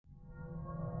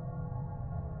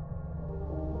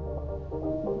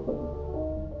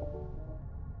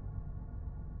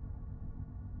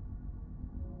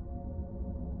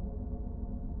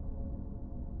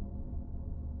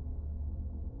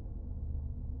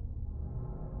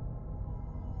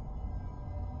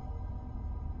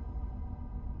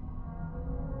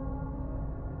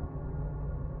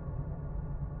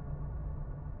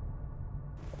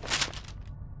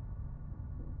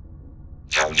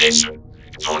have nation.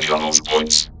 It only allows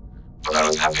coins. But I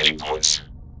don't have any coins.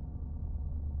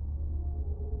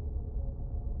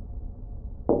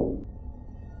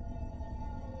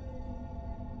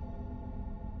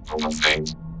 Oh, but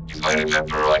wait. If I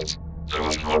remember right, there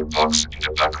was an old box in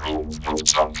the back room full of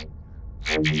junk.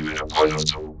 Maybe even a coin or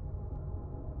two.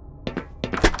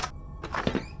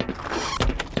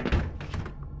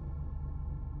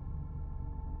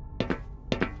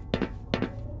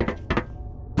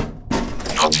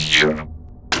 Not here.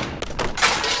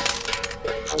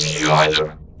 Not here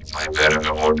either. If I were an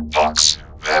old box,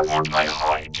 where would I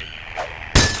hide?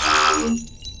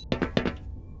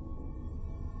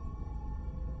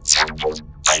 Jackpot,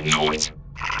 I know it.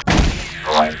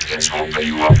 Right, let's open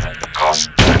you up. Gosh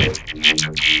damn it, it needs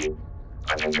a key.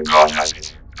 I think the guard has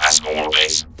it, as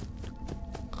always.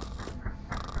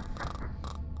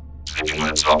 Sleeping on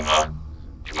the top, huh?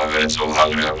 If I weren't so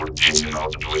hungry, I would teach him how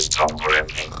to do his job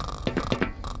correctly.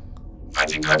 I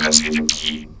think I can see the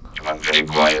key. If I'm very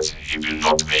quiet, he will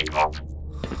not wake up.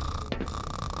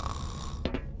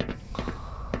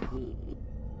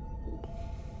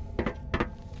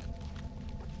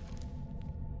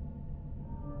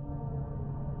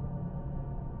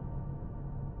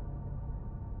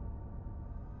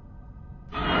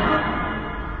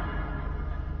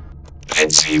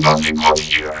 Let's see what we got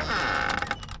here.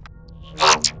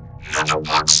 What? Another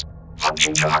box? What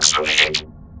in the actual heck?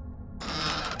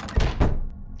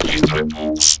 History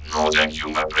books? No thank you,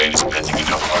 my brain is spending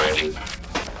enough already.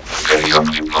 Very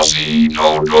ugly plushie,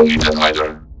 no, don't need that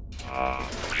either.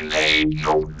 Grenade,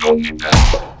 no, don't need that.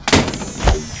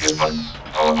 Here's one.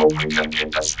 I hope we can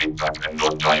get that sweet back and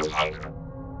not die of hunger.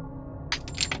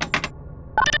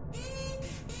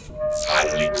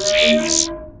 Finally, cheese.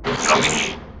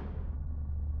 Yummy.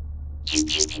 Is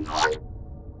this thing on?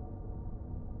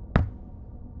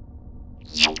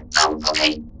 Yep, oh,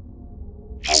 okay.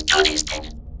 Let's do this then.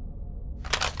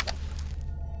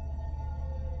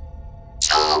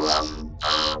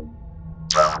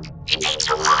 So, it ain't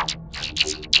so hard.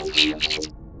 Give me a minute.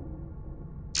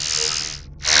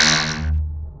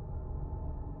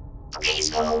 Okay,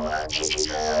 so,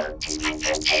 this is my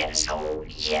first air, so,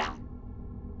 yeah.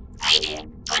 Hey there,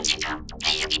 don't check out to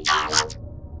play your guitar a lot.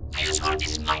 Are you sure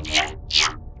this is my dare?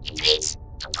 Yeah, it reads.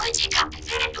 To play check out,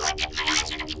 where do I get my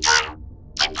hands on a guitar?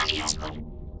 My buddy has one.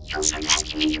 You should ask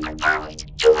him if you can borrow it.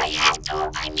 Do I have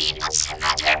to? I mean, what's the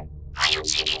matter? Are you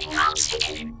checking out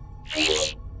singing?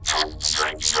 Really?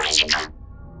 Sorry, Zika.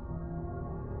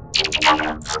 Get the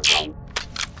camera, okay.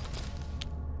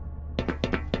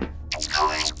 Let's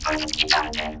go ask for that guitar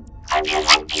then. I'll be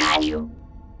right behind you.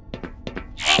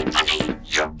 Hey, buddy.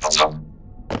 Yeah, what's up?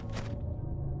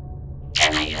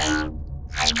 Can I,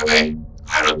 Ask away.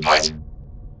 I don't bite.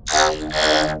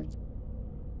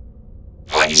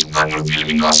 Why is Manuel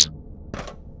filming us?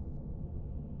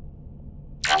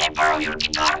 Can I borrow your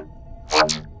guitar?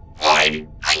 What? Why?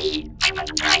 I want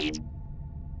to try it.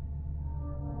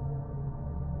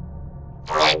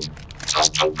 Alright,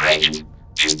 just don't break it.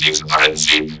 These things aren't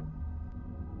cheap.